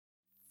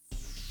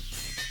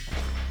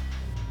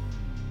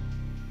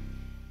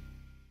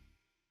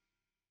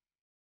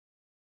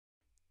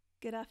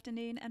Good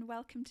afternoon and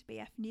welcome to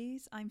BF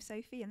News. I'm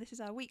Sophie and this is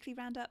our weekly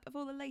roundup of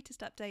all the latest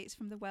updates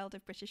from the world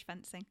of British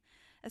fencing.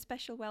 A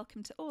special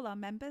welcome to all our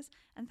members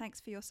and thanks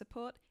for your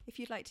support. If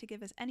you'd like to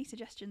give us any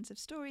suggestions of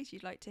stories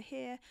you'd like to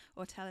hear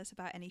or tell us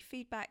about any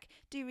feedback,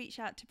 do reach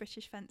out to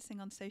British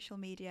Fencing on social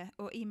media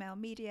or email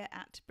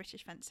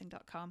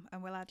media@britishfencing.com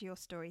and we'll add your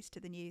stories to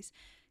the news.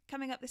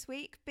 Coming up this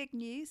week, big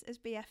news as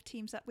BF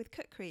teams up with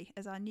Kukri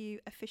as our new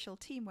official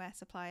teamwear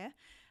supplier.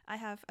 I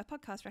have a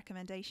podcast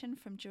recommendation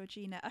from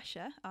Georgina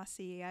Usher, our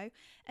CEO,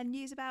 and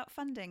news about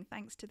funding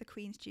thanks to the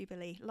Queen's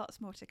Jubilee. Lots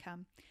more to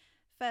come.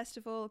 First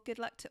of all, good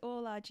luck to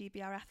all our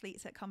GBR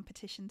athletes at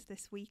competitions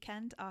this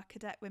weekend. Our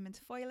cadet women's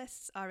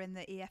foilists are in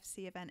the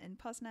EFC event in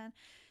Poznan.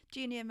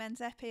 Junior men's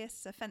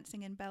epeists are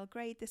fencing in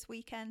Belgrade this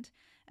weekend.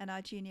 And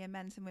our junior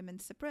men's and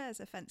women's sabreurs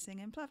are fencing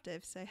in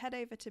Plovdiv. So head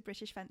over to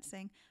British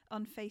Fencing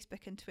on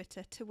Facebook and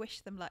Twitter to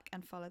wish them luck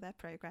and follow their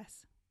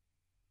progress.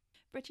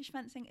 British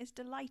Fencing is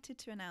delighted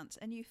to announce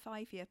a new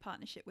 5-year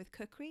partnership with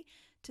Kukri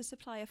to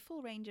supply a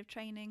full range of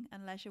training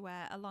and leisure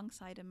wear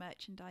alongside a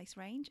merchandise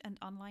range and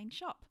online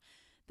shop.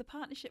 The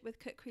partnership with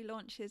Kukri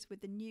launches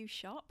with the new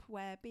shop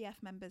where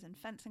BF members and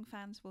fencing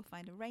fans will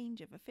find a range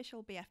of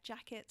official BF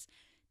jackets,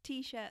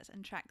 t-shirts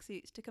and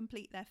tracksuits to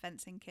complete their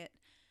fencing kit.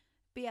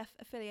 BF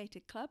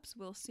affiliated clubs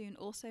will soon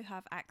also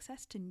have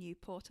access to new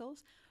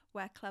portals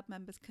where club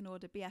members can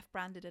order BF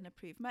branded and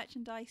approved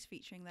merchandise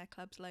featuring their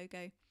club's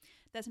logo.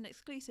 There's an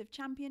exclusive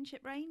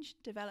championship range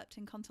developed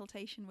in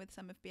consultation with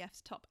some of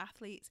BF's top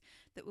athletes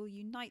that will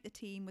unite the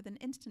team with an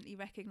instantly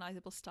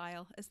recognisable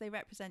style as they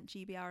represent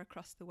GBR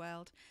across the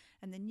world.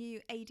 And the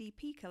new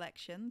ADP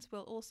collections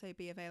will also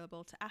be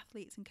available to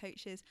athletes and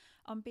coaches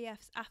on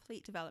BF's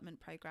athlete development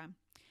programme.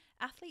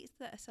 Athletes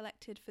that are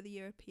selected for the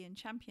European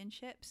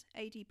Championships,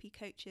 ADP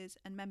coaches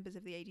and members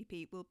of the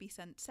ADP will be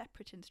sent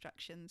separate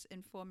instructions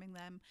informing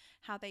them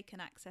how they can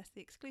access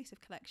the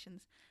exclusive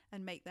collections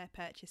and make their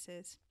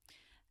purchases.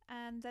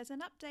 And there's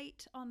an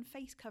update on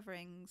face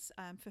coverings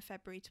for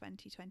February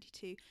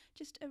 2022.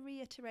 Just a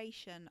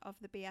reiteration of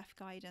the BF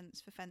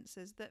guidance for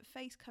fencers that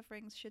face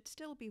coverings should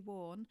still be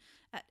worn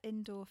at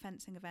indoor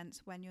fencing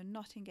events when you're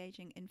not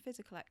engaging in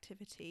physical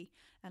activity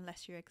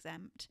unless you're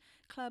exempt.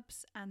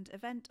 Clubs and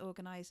event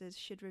organisers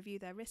should review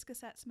their risk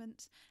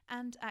assessments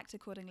and act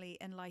accordingly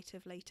in light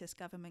of latest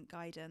government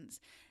guidance.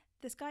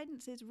 This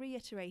guidance is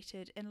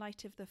reiterated in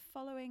light of the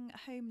following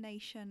home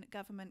nation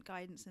government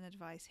guidance and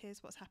advice.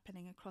 Here's what's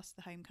happening across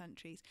the home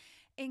countries.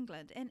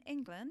 England. In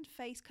England,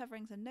 face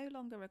coverings are no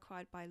longer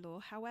required by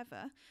law.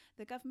 However,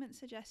 the government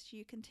suggests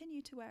you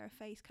continue to wear a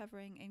face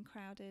covering in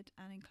crowded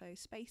and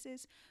enclosed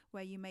spaces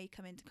where you may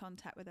come into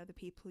contact with other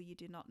people you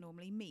do not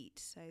normally meet.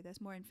 So there's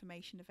more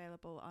information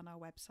available on our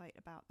website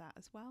about that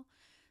as well.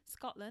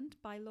 Scotland.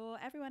 By law,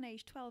 everyone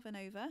aged 12 and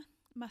over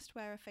must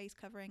wear a face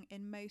covering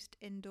in most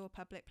indoor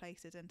public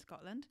places in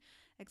Scotland.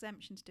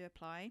 Exemptions do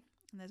apply,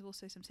 and there's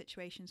also some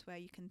situations where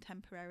you can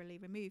temporarily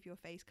remove your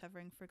face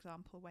covering, for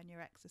example, when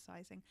you're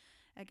exercising.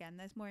 Again,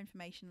 there's more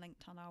information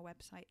linked on our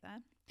website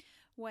there.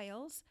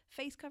 Wales,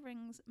 face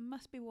coverings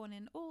must be worn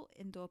in all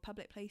indoor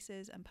public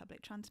places and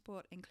public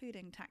transport,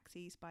 including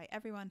taxis, by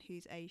everyone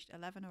who's aged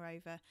 11 or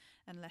over,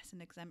 unless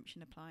an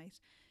exemption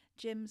applies.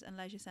 Gyms and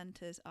leisure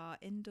centres are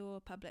indoor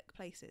public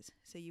places,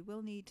 so you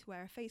will need to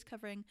wear a face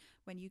covering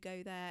when you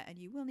go there and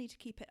you will need to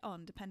keep it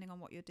on depending on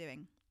what you're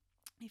doing.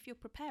 If you're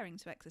preparing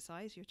to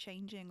exercise, you're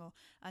changing or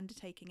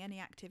undertaking any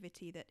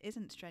activity that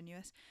isn't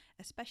strenuous,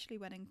 especially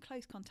when in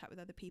close contact with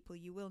other people,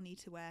 you will need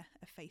to wear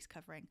a face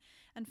covering.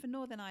 And for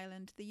Northern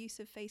Ireland, the use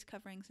of face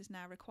coverings is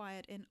now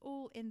required in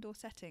all indoor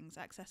settings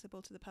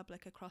accessible to the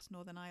public across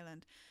Northern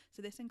Ireland.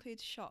 So this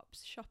includes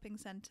shops, shopping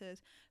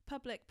centres,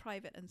 public,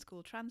 private and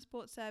school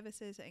transport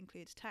services. It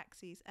includes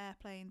taxis,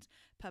 airplanes,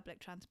 public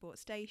transport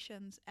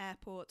stations,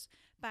 airports,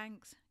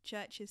 banks,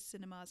 churches,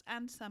 cinemas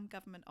and some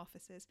government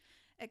offices.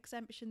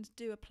 Exemptions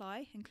do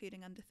apply,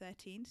 including under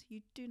 13s.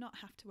 You do not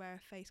have to wear a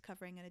face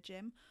covering in a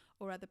gym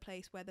or other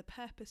place where the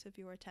purpose of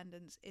your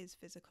attendance is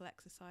physical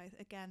exercise.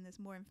 Again, there's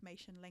more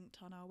information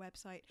linked on our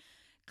website.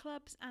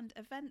 Clubs and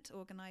event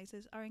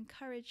organisers are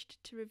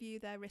encouraged to review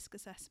their risk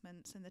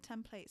assessments, and the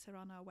templates are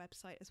on our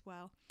website as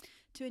well.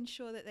 To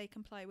ensure that they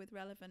comply with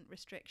relevant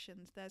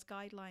restrictions, there's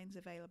guidelines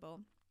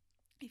available.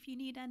 If you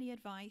need any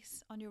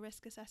advice on your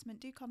risk assessment,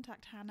 do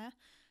contact Hannah.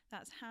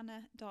 That's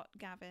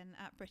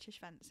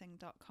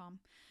hannah.gavin@britishfencing.com.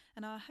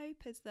 And our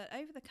hope is that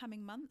over the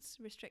coming months,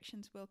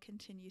 restrictions will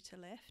continue to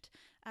lift.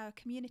 Our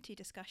community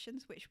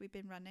discussions, which we've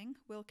been running,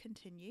 will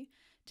continue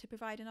to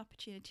provide an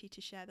opportunity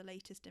to share the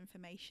latest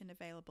information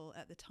available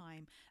at the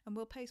time. And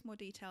we'll post more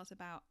details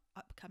about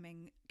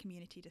upcoming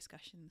community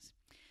discussions.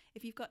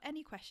 If you've got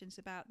any questions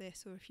about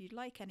this or if you'd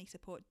like any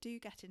support, do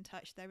get in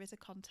touch. There is a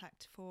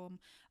contact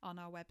form on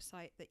our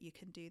website that you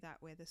can do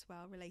that with as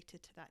well,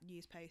 related to that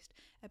news post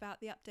about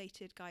the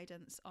updated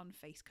guidance on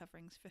face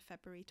coverings for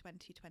February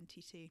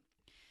 2022.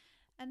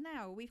 And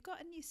now we've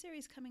got a new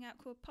series coming out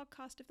called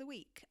Podcast of the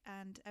Week,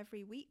 and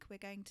every week we're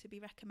going to be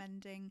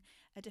recommending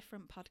a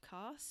different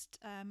podcast.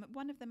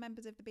 One of the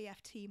members of the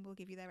BF team will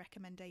give you their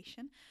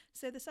recommendation,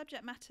 so the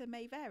subject matter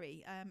may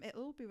vary.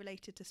 It'll all be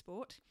related to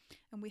sport,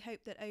 and we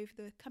hope that over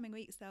the coming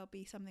weeks there'll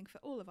be something for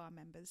all of our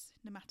members,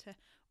 no matter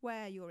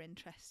where your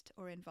interest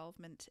or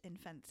involvement in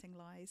fencing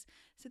lies.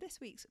 So this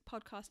week's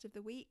Podcast of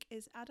the Week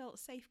is Adult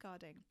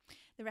Safeguarding.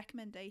 The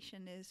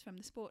recommendation is from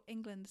the Sport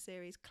England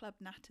series Club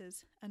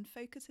Natters and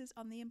focuses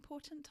on the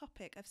important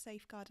topic of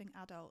safeguarding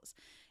adults.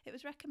 It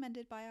was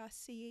recommended by our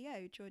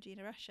CEO,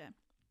 Georgina Rusher.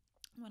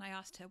 When I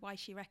asked her why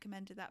she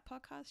recommended that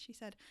podcast, she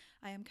said,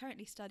 "I am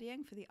currently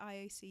studying for the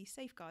IOC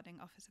Safeguarding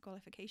Officer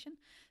qualification,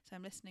 so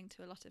I'm listening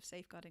to a lot of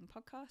safeguarding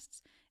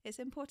podcasts. It's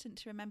important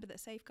to remember that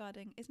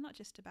safeguarding is not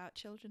just about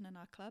children, and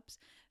our clubs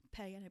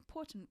play an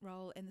important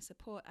role in the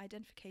support,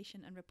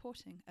 identification and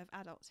reporting of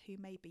adults who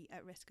may be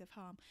at risk of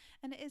harm."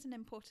 And it is an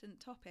important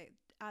topic.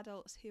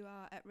 Adults who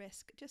are at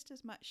risk, just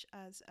as much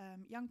as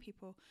young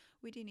people,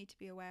 we do need to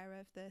be aware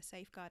of the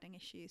safeguarding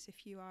issues.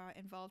 If you are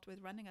involved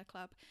with running a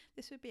club,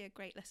 this would be a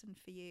great lesson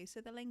for you.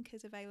 So the link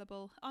is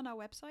available on our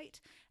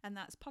website, and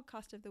that's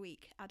Podcast of the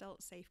Week,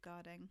 Adult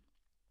Safeguarding.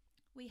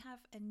 We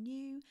have a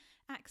new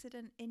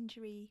accident,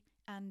 injury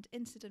and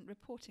incident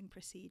reporting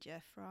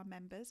procedure for our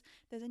members.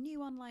 There's a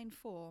new online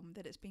form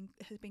that has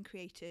been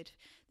created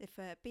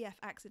for BF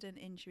accident,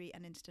 injury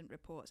and incident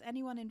reports.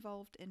 Anyone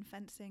involved in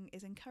fencing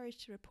is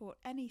encouraged to report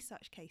any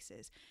such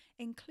cases,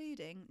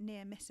 including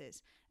near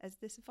misses, as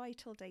this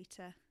vital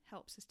data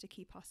helps us to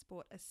keep our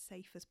sport as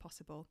safe as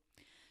possible.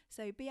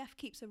 So BF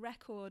keeps a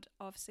record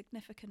of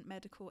significant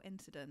medical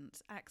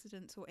incidents,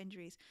 accidents or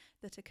injuries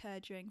that occur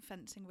during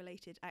fencing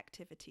related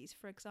activities.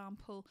 For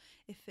example,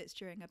 if it's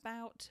during a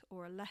bout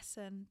or a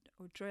lesson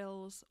or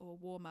drills or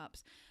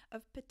warm-ups.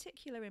 Of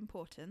particular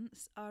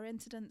importance are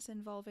incidents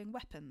involving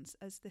weapons,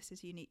 as this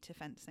is unique to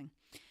fencing.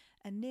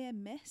 A near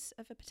miss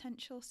of a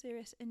potential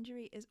serious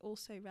injury is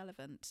also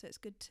relevant, so it's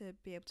good to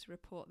be able to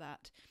report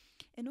that.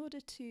 In order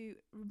to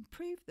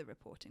improve the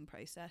reporting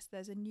process,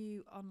 there's a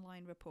new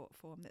online report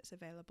form that's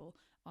available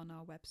on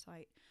our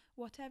website.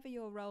 Whatever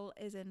your role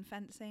is in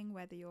fencing,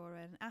 whether you're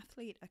an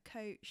athlete, a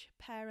coach,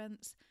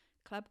 parents,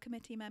 club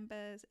committee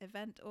members,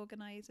 event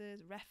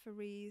organisers,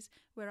 referees,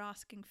 we're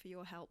asking for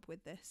your help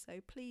with this.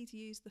 So please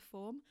use the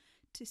form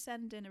to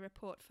send in a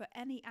report for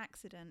any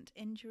accident,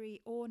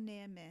 injury or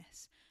near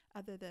miss,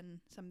 other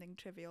than something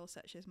trivial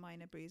such as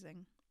minor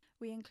bruising.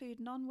 We include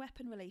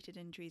non-weapon related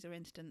injuries or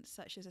incidents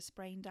such as a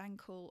sprained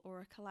ankle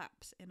or a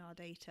collapse in our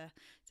data.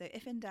 So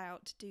if in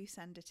doubt, do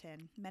send it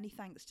in. Many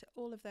thanks to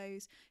all of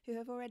those who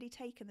have already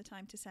taken the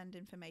time to send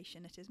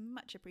information. It is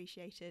much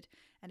appreciated,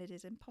 and it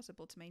is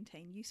impossible to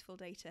maintain useful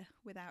data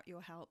without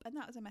your help. And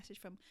that was a message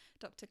from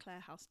Dr. Claire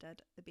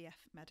Halstead, the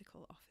BF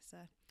Medical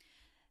Officer.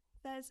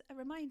 There's a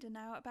reminder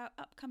now about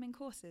upcoming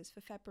courses for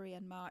February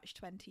and March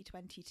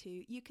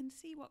 2022. You can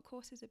see what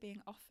courses are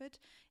being offered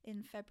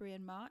in February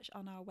and March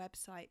on our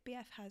website.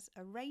 BF has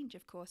a range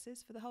of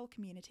courses for the whole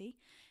community,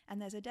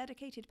 and there's a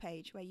dedicated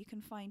page where you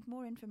can find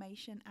more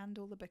information and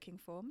all the booking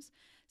forms.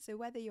 So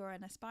whether you're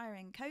an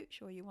aspiring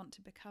coach or you want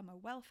to become a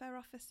welfare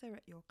officer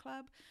at your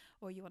club,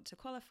 or you want to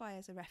qualify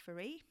as a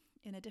referee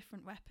in a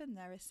different weapon,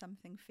 there is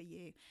something for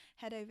you.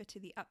 Head over to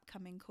the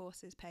upcoming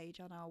courses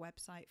page on our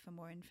website for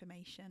more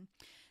information.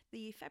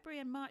 The February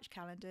and March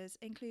calendars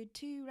include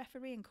 2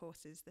 refereeing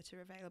courses that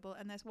are available,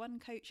 and there's 1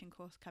 coaching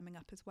course coming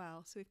up as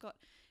well. So we've got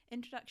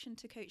Introduction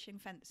to Coaching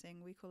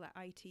Fencing, we call that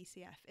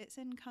ITCF. It's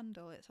in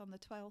Cundall, it's on the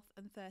 12th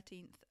and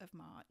 13th of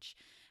March.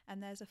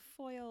 And there's a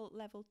foil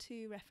level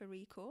 2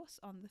 referee course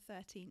on the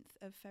 13th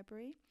of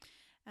February.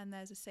 And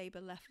there's a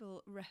sabre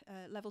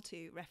level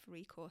 2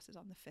 referee courses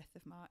on the 5th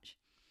of March.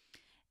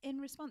 In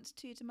response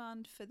to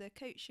demand for the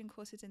coaching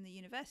courses in the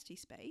university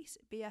space,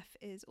 BF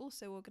is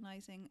also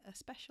organising a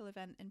special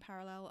event in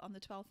parallel on the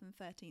 12th and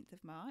 13th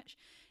of March.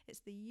 It's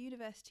the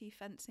University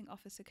Fencing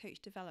Officer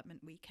Coach Development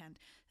Weekend,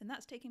 and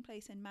that's taking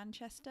place in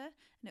Manchester,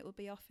 and it will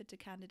be offered to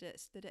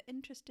candidates that are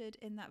interested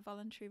in that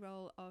voluntary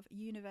role of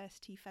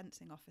University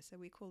Fencing Officer.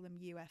 We call them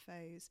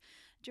UFOs.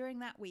 During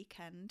that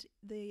weekend,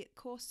 the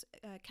course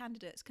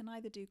candidates can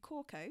either do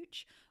Core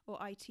Coach or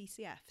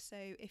ITCF. So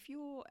if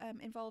you're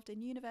involved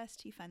in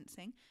university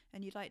fencing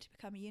and you'd like to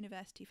become a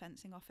university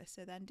fencing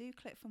officer, then do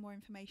click for more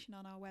information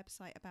on our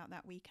website about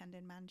that weekend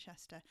in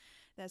Manchester.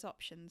 There's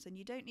options, and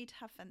you don't need to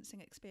have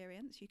fencing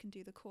experience. You can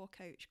do the Core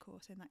Coach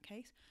course in that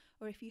case,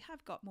 or if you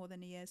have got more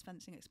than a year's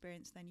fencing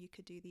experience, then you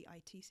could do the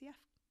ITCF.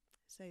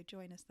 So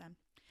join us then.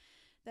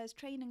 There's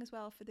training as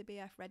well for the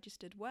BF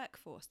registered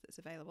workforce that's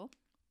available.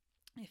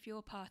 If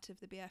you're part of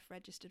the BF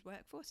registered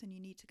workforce and you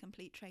need to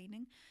complete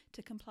training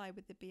to comply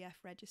with the BF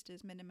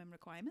register's minimum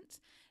requirements,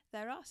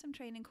 there are some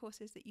training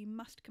courses that you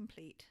must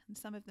complete, and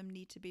some of them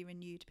need to be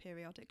renewed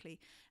periodically.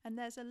 And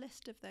there's a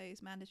list of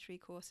those mandatory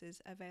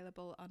courses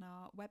available on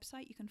our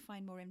website. You can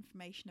find more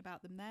information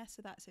about them there.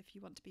 So that's if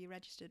you want to be a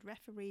registered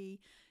referee,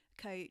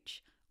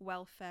 coach,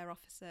 welfare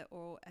officer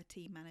or a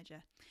team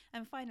manager.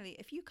 And finally,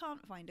 if you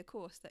can't find a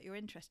course that you're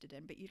interested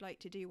in but you'd like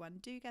to do one,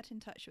 do get in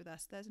touch with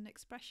us. There's an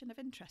expression of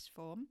interest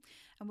form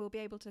and we'll be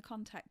able to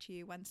contact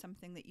you when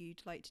something that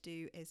you'd like to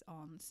do is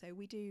on. So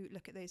we do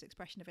look at those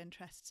expression of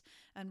interests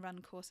and run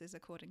courses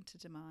according to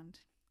demand.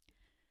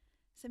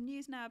 Some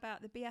news now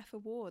about the BF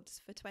Awards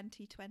for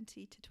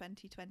 2020 to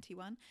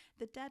 2021.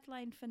 The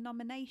deadline for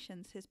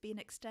nominations has been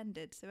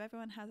extended, so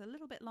everyone has a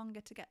little bit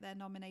longer to get their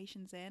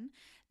nominations in.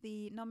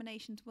 The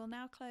nominations will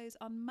now close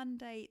on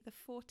Monday, the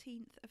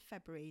 14th of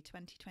February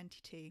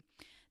 2022.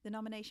 The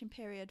nomination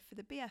period for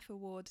the BF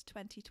Awards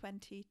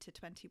 2020 to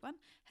 21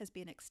 has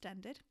been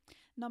extended.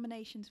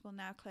 Nominations will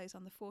now close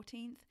on the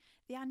 14th.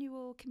 The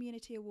annual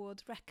Community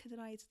Awards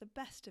recognise the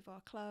best of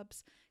our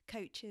clubs,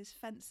 coaches,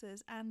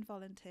 fencers and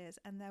volunteers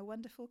and their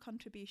wonderful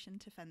contribution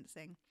to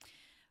fencing.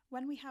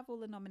 When we have all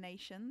the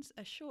nominations,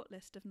 a short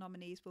list of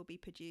nominees will be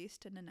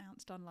produced and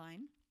announced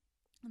online.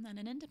 And then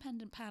an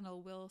independent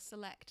panel will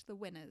select the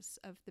winners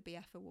of the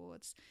BF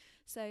Awards.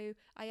 So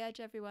I urge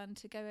everyone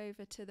to go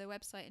over to the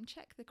website and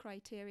check the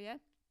criteria.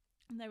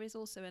 And there is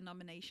also a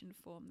nomination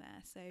form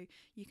there, so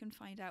you can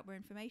find out more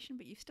information,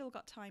 but you've still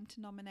got time to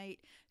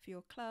nominate for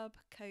your club,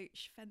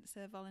 coach,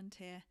 fencer,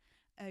 volunteer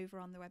over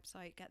on the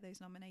website. Get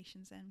those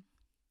nominations in.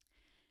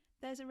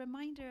 There's a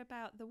reminder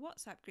about the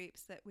WhatsApp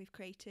groups that we've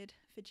created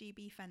for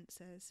GB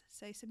fencers.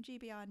 So some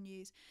GBR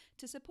news.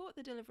 To support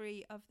the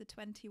delivery of the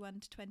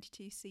 21 to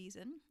 22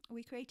 season,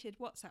 we created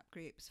WhatsApp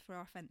groups for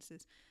our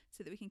fencers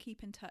so that we can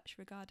keep in touch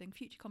regarding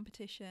future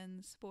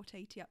competitions, Sport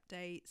 80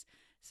 updates,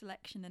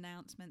 selection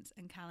announcements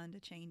and calendar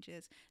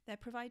changes. They're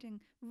providing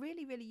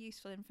really, really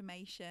useful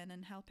information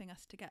and helping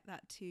us to get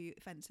that to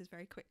fencers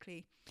very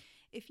quickly.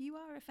 If you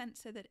are a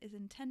fencer that is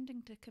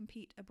intending to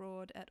compete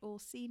abroad at all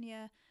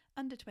senior,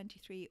 under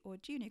 23 or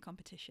junior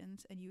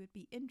competitions and you would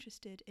be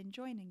interested in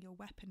joining your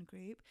weapon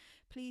group,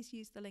 please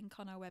use the link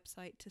on our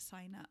website to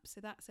sign up.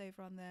 So that's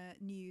over on the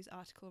news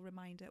article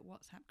reminder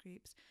WhatsApp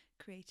groups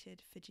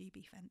created for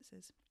GB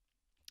fencers.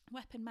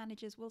 Weapon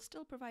managers will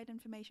still provide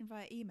information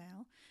via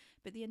email,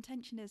 but the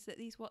intention is that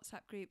these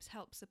WhatsApp groups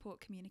help support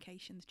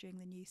communications during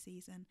the new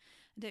season.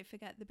 And don't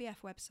forget, the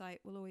BF website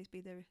will always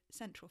be the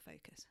central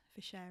focus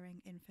for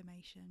sharing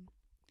information.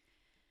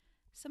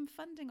 Some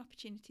funding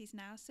opportunities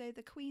now. So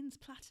the Queen's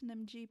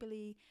Platinum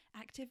Jubilee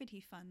Activity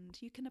Fund,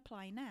 you can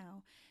apply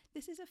now.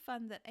 This is a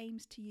fund that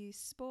aims to use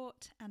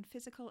sport and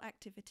physical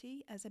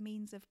activity as a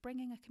means of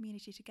bringing a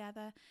community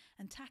together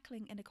and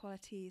tackling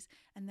inequalities,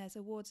 and there's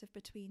awards of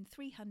between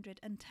 £300,000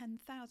 and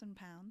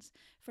 £10,000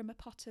 from a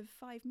pot of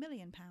 £5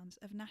 million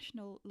of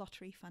national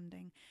lottery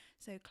funding.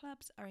 So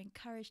clubs are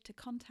encouraged to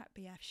contact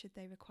BF should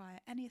they require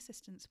any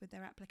assistance with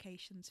their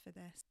applications for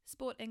this.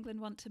 Sport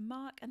England want to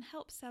mark and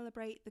help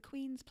celebrate the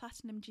Queen's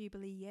Platinum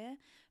Jubilee year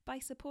by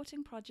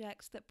supporting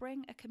projects that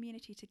bring a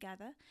community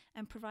together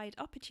and provide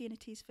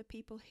opportunities for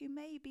people who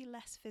may be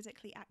less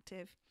physically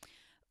active.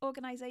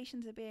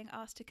 Organisations are being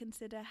asked to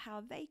consider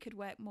how they could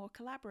work more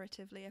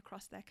collaboratively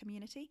across their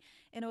community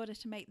in order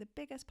to make the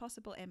biggest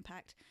possible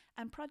impact,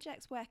 and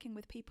projects working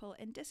with people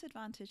in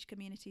disadvantaged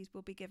communities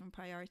will be given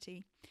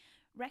priority.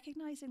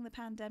 Recognising the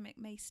pandemic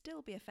may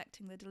still be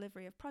affecting the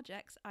delivery of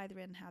projects, either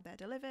in how they're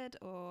delivered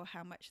or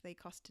how much they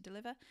cost to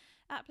deliver,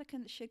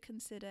 applicants should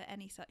consider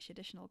any such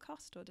additional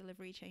cost or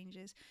delivery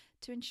changes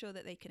to ensure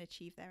that they can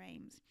achieve their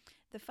aims.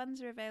 The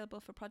funds are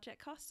available for project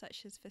costs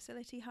such as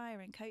facility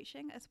hire and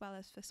coaching, as well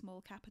as for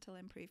small capital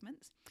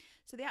improvements.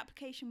 So the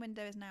application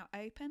window is now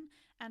open,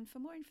 and for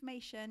more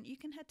information you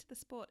can head to the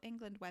Sport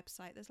England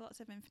website. There's lots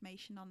of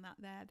information on that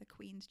there, the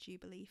Queen's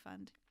Jubilee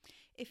Fund.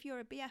 If you're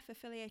a BF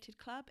affiliated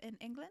club in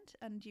England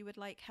and you would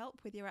like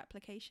help with your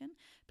application,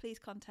 please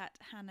contact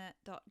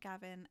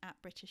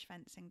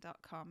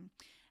hannah.gavin@britishfencing.com.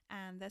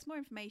 And there's more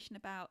information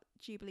about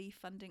Jubilee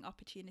funding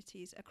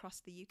opportunities across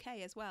the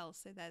UK as well.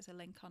 So there's a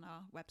link on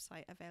our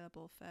website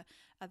available for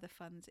other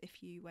funds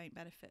if you won't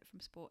benefit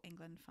from Sport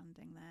England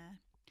funding there.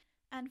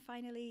 And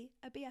finally,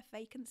 a BF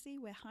vacancy.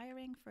 We're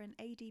hiring for an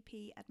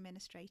ADP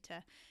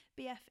administrator.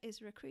 BF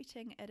is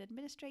recruiting an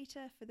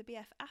administrator for the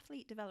BF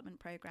Athlete Development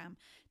Programme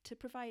to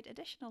provide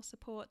additional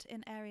support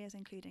in areas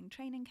including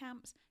training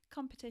camps,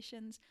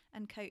 competitions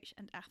and coach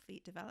and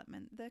athlete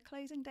development. The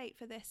closing date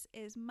for this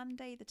is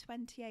Monday the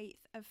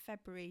 28th of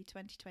February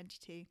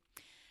 2022.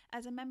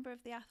 As a member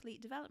of the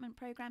Athlete Development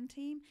Programme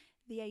team,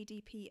 the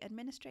ADP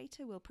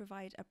administrator will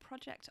provide a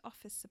project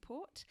office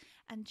support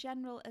and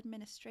general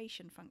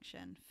administration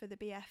function for the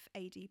BF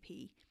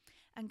ADP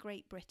and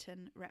Great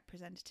Britain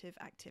representative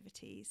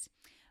activities.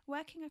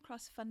 Working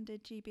across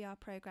funded GBR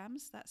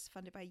programmes, that's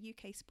funded by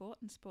UK Sport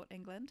and Sport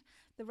England,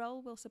 the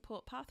role will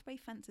support Pathway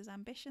Fencers'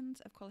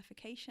 ambitions of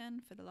qualification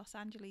for the Los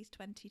Angeles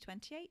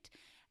 2028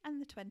 and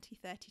the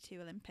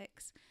 2032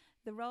 Olympics.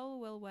 The role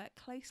will work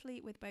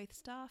closely with both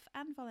staff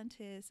and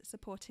volunteers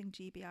supporting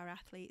GBR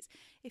athletes.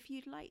 If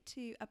you'd like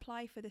to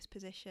apply for this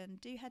position,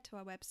 do head to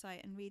our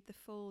website and read the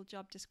full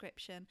job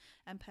description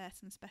and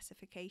person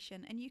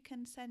specification, and you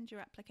can send your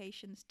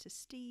applications to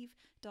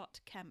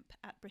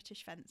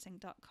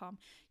steve.kemp@britishfencing.com.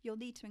 You'll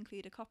need to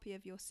include a copy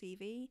of your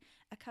CV,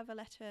 a cover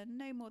letter,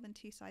 no more than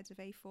 2 sides of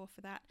A4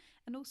 for that,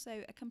 and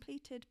also a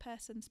completed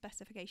person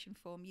specification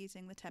form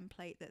using the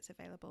template that's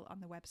available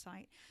on the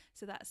website.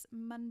 So that's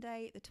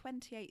Monday the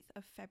 28th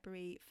of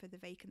February for the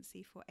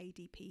vacancy for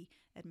ADP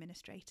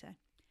administrator.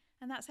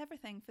 And that's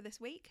everything for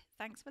this week.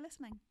 Thanks for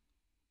listening.